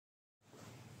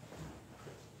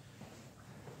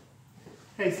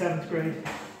Hey, 7th grade.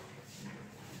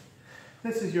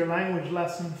 This is your language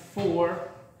lesson for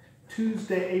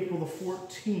Tuesday, April the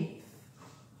 14th.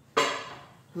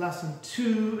 Lesson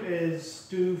 2 is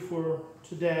due for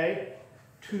today.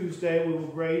 Tuesday we will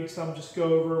grade some, just go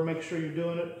over, make sure you're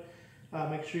doing it,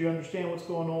 make sure you understand what's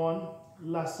going on.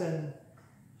 Lesson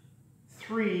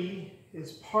 3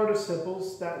 is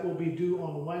participles. That will be due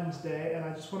on Wednesday. And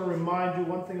I just want to remind you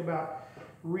one thing about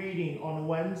reading. On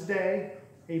Wednesday,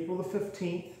 April the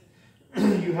 15th,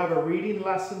 you have a reading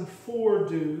lesson 4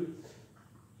 due,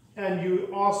 and you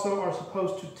also are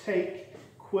supposed to take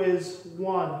quiz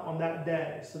 1 on that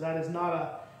day. So that is not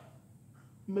a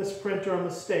misprint or a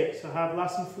mistake. So have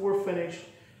lesson 4 finished,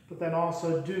 but then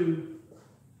also do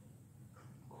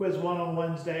quiz 1 on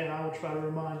Wednesday, and I will try to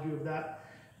remind you of that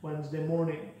Wednesday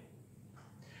morning.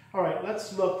 All right,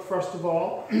 let's look first of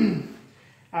all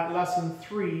at lesson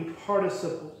 3,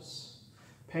 participles.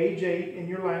 Page 8 in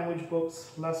your language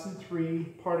books, lesson 3,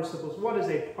 participles. What is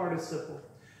a participle?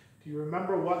 Do you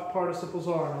remember what participles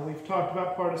are? Now, we've talked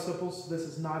about participles. This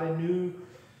is not a new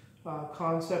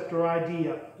concept or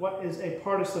idea. What is a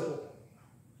participle?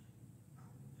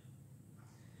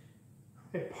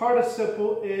 A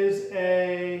participle is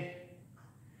a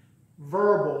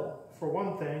verbal, for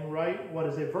one thing, right? What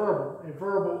is a verbal? A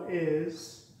verbal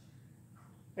is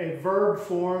a verb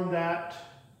form that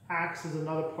acts as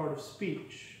another part of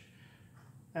speech.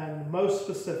 And most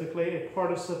specifically, a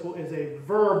participle is a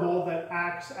verbal that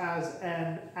acts as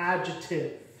an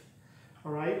adjective.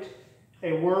 All right?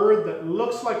 A word that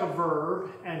looks like a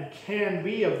verb and can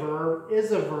be a verb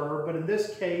is a verb, but in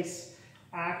this case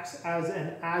acts as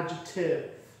an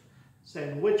adjective,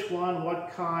 saying which one,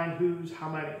 what kind, whose, how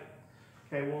many.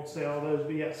 Okay, won't say all those,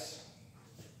 but yes.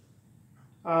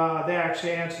 They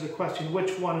actually answer the question,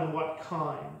 which one and what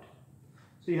kind.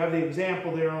 So you have the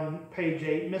example there on page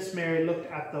 8. Miss Mary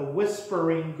looked at the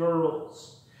whispering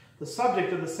girls. The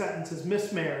subject of the sentence is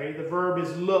Miss Mary. The verb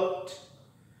is looked.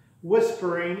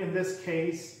 Whispering, in this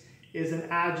case, is an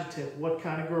adjective. What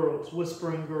kind of girls?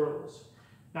 Whispering girls.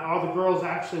 Now, are the girls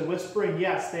actually whispering?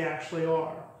 Yes, they actually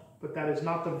are. But that is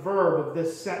not the verb of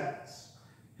this sentence.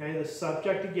 Okay, the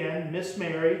subject again, Miss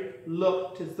Mary,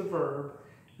 looked is the verb.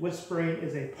 Whispering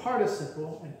is a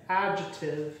participle, an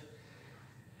adjective,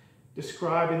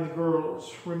 describing the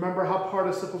girls. Remember how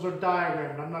participles are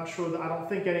diagrammed. I'm not sure that, I don't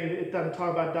think it doesn't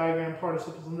talk about diagram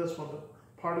participles in this one, but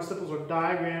participles are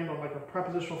diagrammed on like a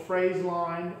prepositional phrase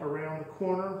line around the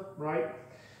corner, right?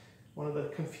 One of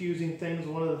the confusing things,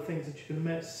 one of the things that you can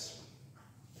miss.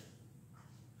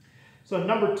 So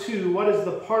number 2, what is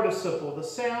the participle? The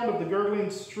sound of the gurgling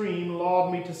stream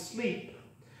lulled me to sleep.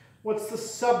 What's the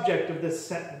subject of this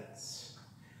sentence?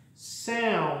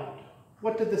 Sound.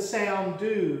 What did the sound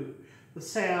do? The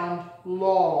sound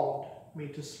lulled me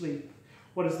to sleep.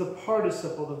 What is the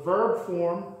participle? The verb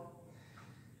form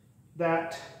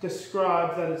that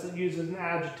describes, that is used as an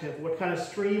adjective. What kind of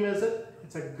stream is it?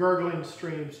 It's a gurgling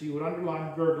stream, so you would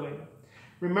underline gurgling.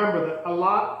 Remember that a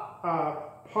lot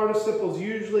participles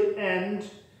usually end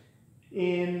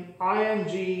in ing,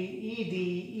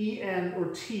 ed, en, or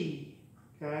t.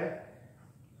 Okay?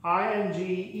 ing,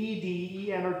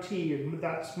 ed, en, or t.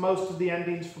 That's most of the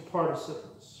endings for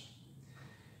participles.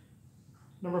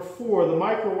 Number 4, the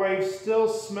microwave still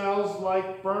smells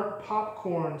like burnt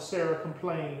popcorn, Sarah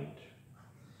complained.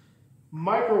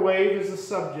 Microwave is the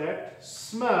subject.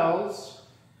 Smells.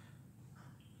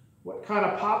 What kind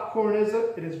of popcorn is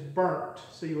it? It is burnt,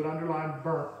 so you would underline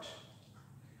burnt.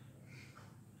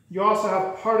 You also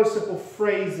have participle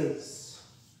phrases.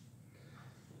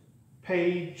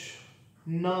 Page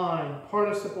 9,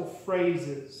 participle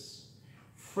phrases.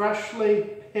 Freshly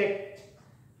picked.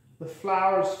 The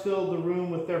flowers filled the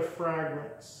room with their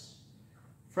fragrance.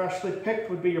 Freshly picked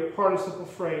would be your participle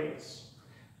phrase.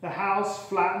 The house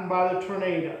flattened by the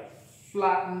tornado.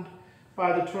 Flattened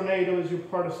by the tornado is your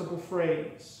participle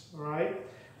phrase. All right?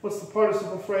 What's the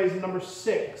participle phrase in number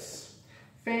 6?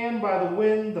 Fanned by the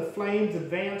wind, the flames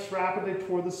advanced rapidly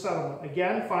toward the settlement.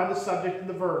 Again, find the subject and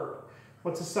the verb.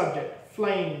 What's the subject?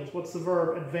 Flames. What's the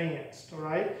verb? Advanced. All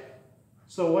right?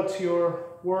 So what's your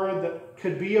word that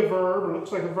could be a verb or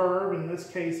looks like a verb? In this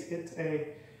case, it's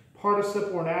a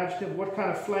participle or an adjective. What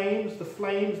kind of flames? The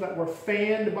flames that were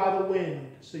fanned by the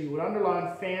wind. So you would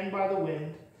underline fanned by the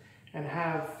wind and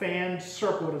have fanned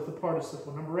circled as the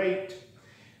participle. Number 8,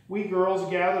 we girls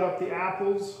gathered up the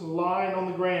apples lying on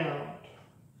the ground.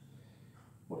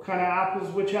 What kind of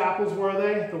apples? Which apples were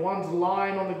they? The ones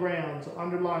lying on the ground. So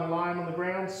underline lying on the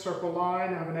ground, circle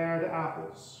line, have an arrow to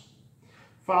apples.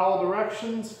 Follow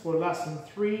directions for lesson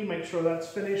 3. Make sure that's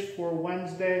finished for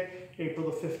Wednesday, April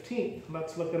the 15th.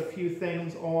 Let's look at a few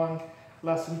things on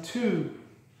lesson 2.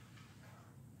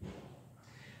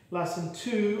 Lesson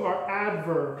 2 are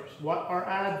adverbs. What are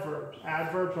adverbs?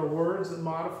 Adverbs are words that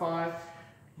modify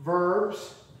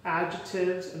verbs,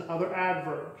 adjectives, and other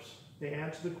adverbs. They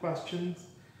answer the questions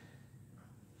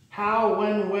how,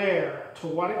 when, where, to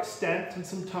what extent, and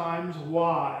sometimes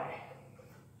why.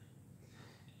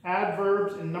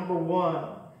 Adverbs in number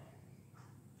 1.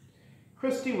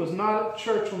 Christy was not at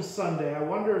church on Sunday. I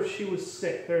wonder if she was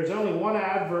sick. There's only one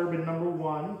adverb in number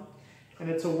 1, and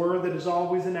it's a word that is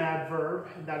always an adverb,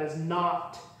 and that is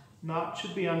not. Not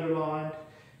should be underlined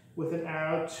with an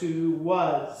arrow to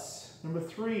was. Number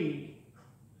 3.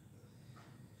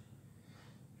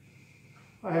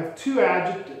 I have two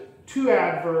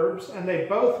adverbs, and they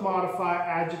both modify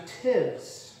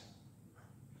adjectives.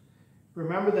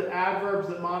 Remember that adverbs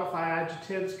that modify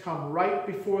adjectives come right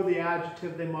before the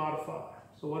adjective they modify.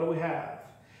 So what do we have?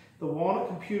 The walnut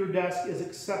computer desk is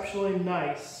exceptionally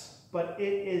nice, but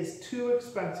it is too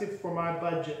expensive for my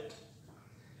budget.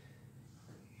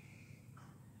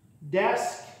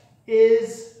 Desk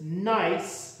is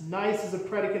nice. Nice is a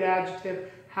predicate adjective.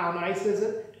 How nice is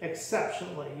it?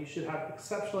 Exceptionally. You should have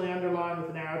exceptionally underlined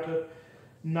with an arrow to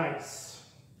nice.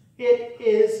 It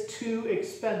is too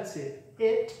expensive.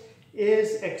 It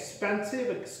is expensive.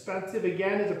 Expensive,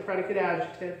 again, is a predicate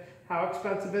adjective. How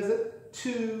expensive is it?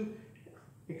 Too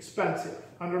expensive.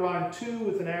 Underline too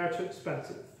with an arrow to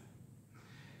expensive.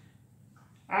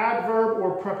 Adverb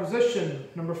or preposition.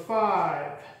 Number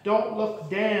 5. Don't look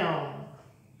down.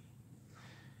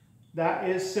 That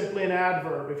is simply an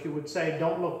adverb. If you would say,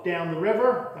 don't look down the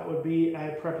river, that would be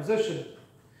a preposition.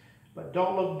 But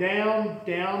don't look down.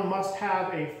 Down must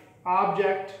have an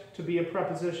object to be a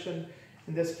preposition.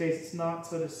 In this case, it's not,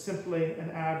 so it is simply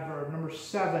an adverb. Number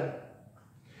 7.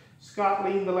 Scott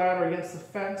leaned the ladder against the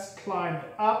fence, climbed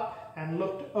up, and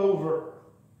looked over.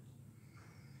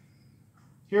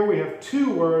 Here we have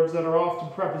 2 words that are often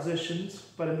prepositions,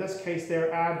 but in this case,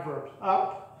 they're adverbs.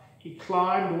 Up. He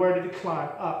climbed. Where did he climb?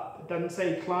 Up. It doesn't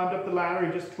say he climbed up the ladder,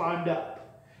 he just climbed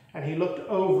up. And he looked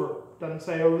over. It doesn't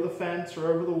say over the fence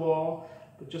or over the wall,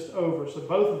 but just over. So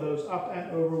both of those, up and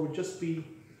over, would just be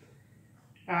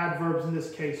adverbs in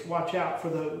this case. Watch out for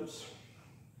those.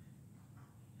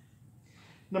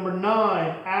 Number 9,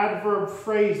 adverb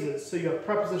phrases. So you have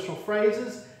prepositional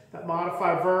phrases that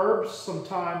modify verbs,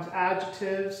 sometimes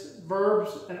adjectives,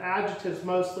 verbs and adjectives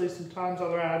mostly, sometimes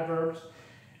other adverbs.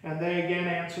 And they again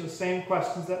answer the same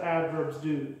questions that adverbs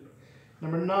do.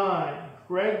 Number 9,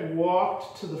 Greg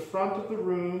walked to the front of the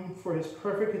room for his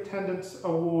perfect attendance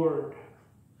award.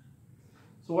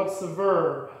 So what's the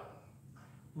verb?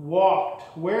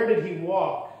 Walked. Where did he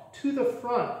walk? To the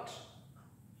front.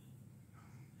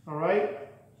 All right?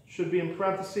 Should be in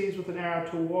parentheses with an arrow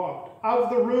to walk. Of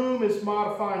the room is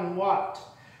modifying what?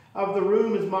 Of the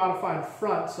room is modifying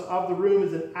front. So of the room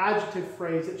is an adjective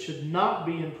phrase. It should not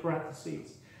be in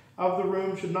parentheses. Of the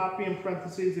room should not be in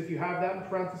parentheses. If you have that in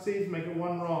parentheses, make it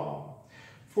 1 wrong.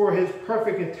 For his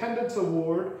perfect attendance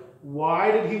award,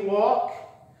 why did he walk?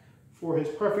 For his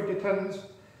perfect attendance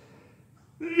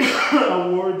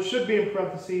award should be in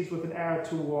parentheses with an arrow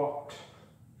to walked.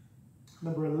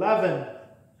 Number 11.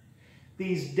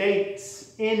 These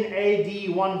dates in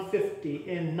AD 150,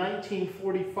 in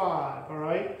 1945, all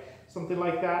right? Something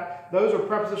like that. Those are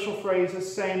prepositional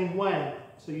phrases saying when.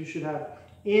 So you should have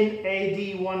in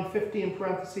AD 150 in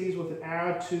parentheses with an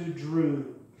arrow to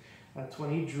drew. That's when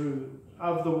he drew.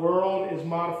 Of the world is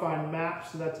modifying map,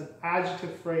 so that's an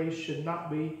adjective phrase, should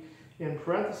not be in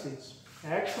parentheses.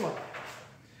 Excellent.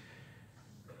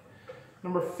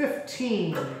 Number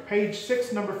 15, page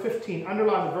 6, number 15.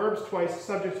 Underline the verbs twice, the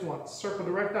subjects once. Circle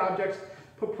direct objects,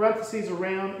 put parentheses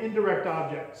around indirect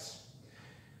objects.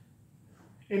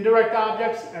 Indirect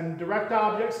objects and direct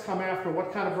objects come after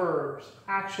what kind of verbs?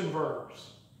 Action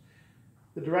verbs.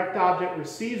 The direct object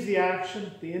receives the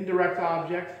action. The indirect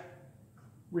object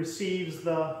receives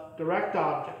the direct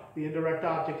object. The indirect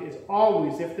object is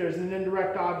always, if there's an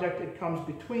indirect object, it comes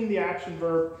between the action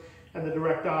verb and the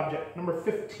direct object. Number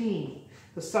 15,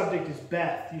 the subject is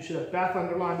Beth. You should have Beth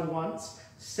underlined once,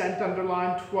 sent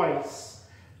underlined twice.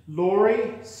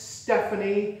 Lori,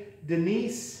 Stephanie,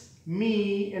 Denise,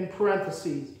 me in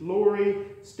parentheses. Lori,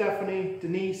 Stephanie,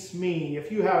 Denise, me. If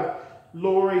you have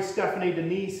Lori, Stephanie,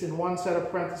 Denise in one set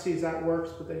of parentheses, that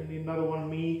works, but then you need another one,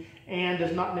 me. And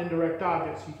is not an indirect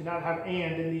object, so you cannot have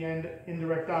and in the end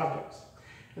indirect objects.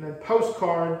 And then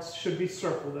postcards should be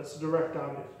circled. That's a direct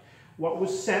object. What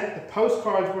was sent? The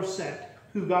postcards were sent.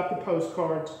 Who got the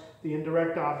postcards? The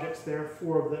indirect objects. There are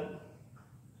 4 of them.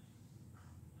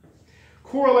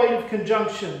 Correlative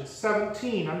conjunctions.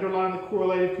 17. Underline the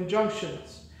correlative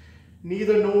conjunctions.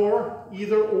 Neither nor,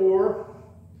 either or,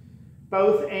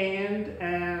 both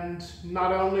and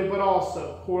not only but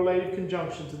also. Correlative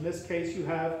conjunctions. In this case, you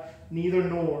have neither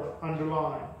nor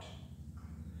underlined.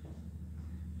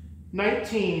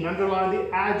 19, underline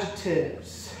the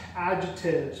adjectives.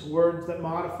 Adjectives, words that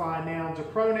modify nouns or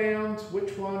pronouns.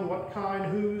 Which one, what kind,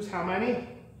 whose, how many.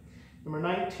 Number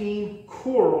 19,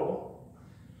 coral,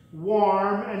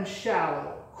 warm and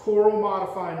shallow. Coral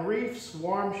modifying reefs,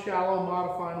 warm, shallow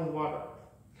modifying water.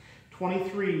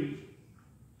 23,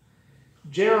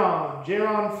 gerund,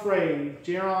 gerund phrase.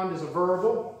 Gerund is a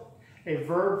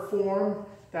verb form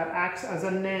that acts as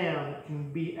a noun. It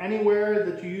can be anywhere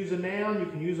that you use a noun, you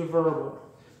can use a verbal.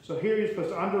 So here you're supposed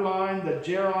to underline the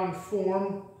gerund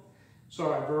form,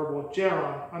 verbal,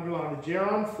 gerund. Underline the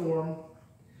gerund form,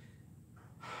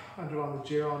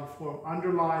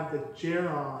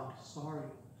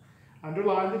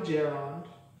 underline the gerund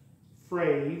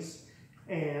phrase,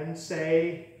 and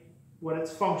say what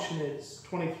its function is.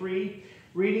 23,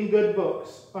 reading good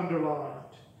books, underlined,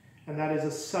 and that is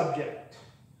a subject.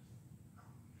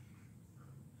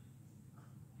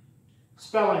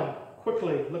 Spelling,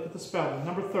 quickly, look at the spelling.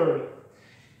 Number 30,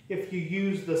 if you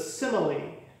use the simile,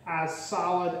 as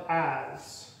solid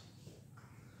as.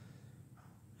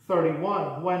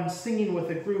 31, when singing with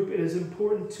a group, it is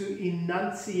important to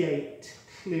enunciate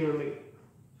clearly.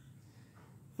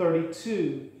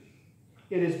 32,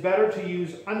 it is better to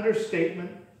use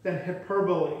understatement than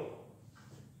hyperbole.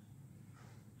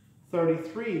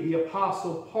 33, the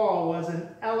Apostle Paul was an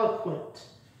eloquent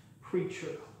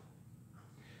preacher.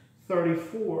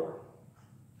 34,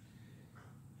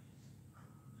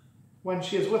 when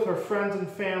she is with her friends and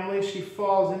family, she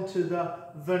falls into the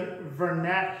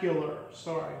vernacular.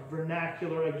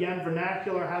 Vernacular. Again,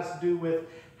 vernacular has to do with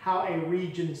how a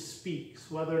region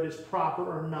speaks, whether it is proper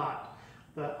or not.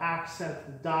 The accent,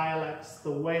 the dialects,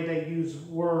 the way they use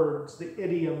words, the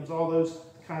idioms, all those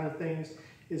kind of things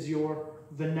is your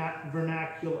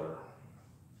vernacular.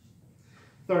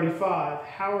 35,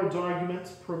 Howard's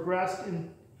arguments progressed in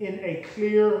a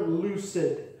clear,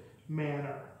 lucid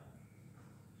manner.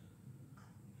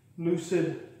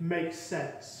 Lucid makes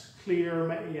sense. Clear,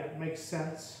 makes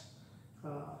sense.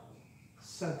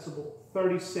 Sensible.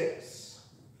 36.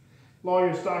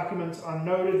 Lawyers' documents are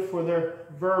noted for their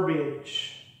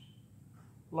verbiage.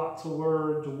 Lots of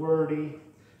words, wordy.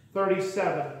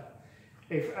 37.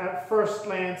 At first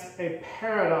glance, a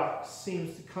paradox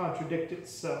seems to contradict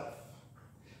itself.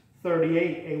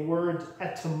 38. A word's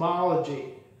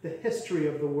etymology, the history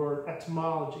of the word,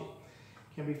 etymology,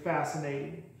 can be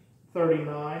fascinating.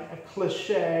 39. A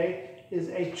cliche is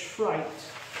a trite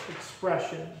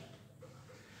expression.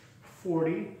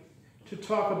 40. To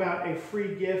talk about a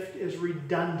free gift is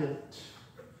redundant,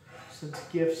 since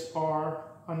gifts are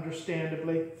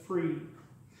understandably free.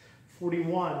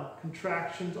 41.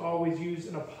 Contractions always use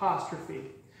an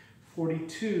apostrophe.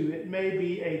 42. It may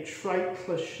be a trite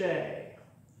cliche.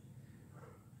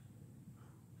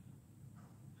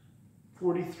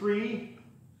 43.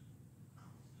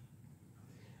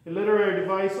 A literary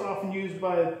device often used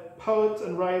by poets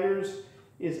and writers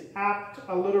is apt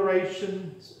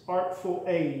alliteration's artful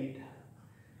aid.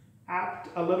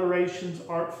 Apt alliteration's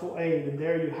artful aid, and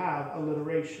there you have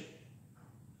alliteration.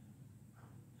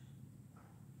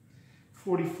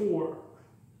 44.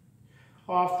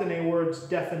 Often a word's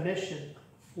definition.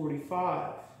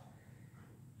 45.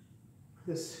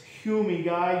 This Hume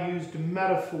guy used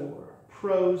metaphor.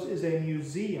 Prose is a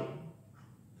museum.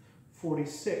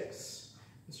 46.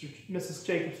 Mrs.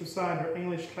 Jacobs assigned her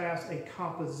English class a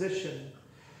composition.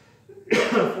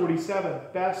 47.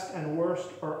 Best and worst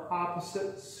are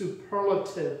opposite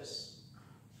superlatives.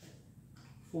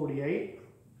 48.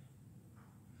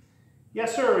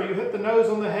 Yes, sir, you hit the nose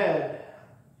on the head.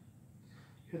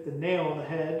 You hit the nail on the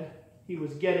head. He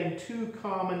was getting two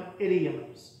common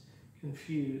idioms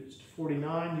confused.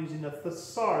 49. Using a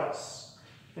thesaurus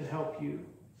can help you.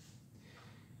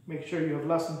 Make sure you have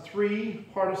lesson 3,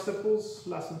 participles,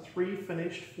 lesson 3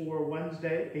 finished for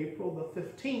Wednesday, April the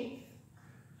 15th.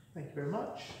 Thank you very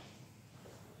much.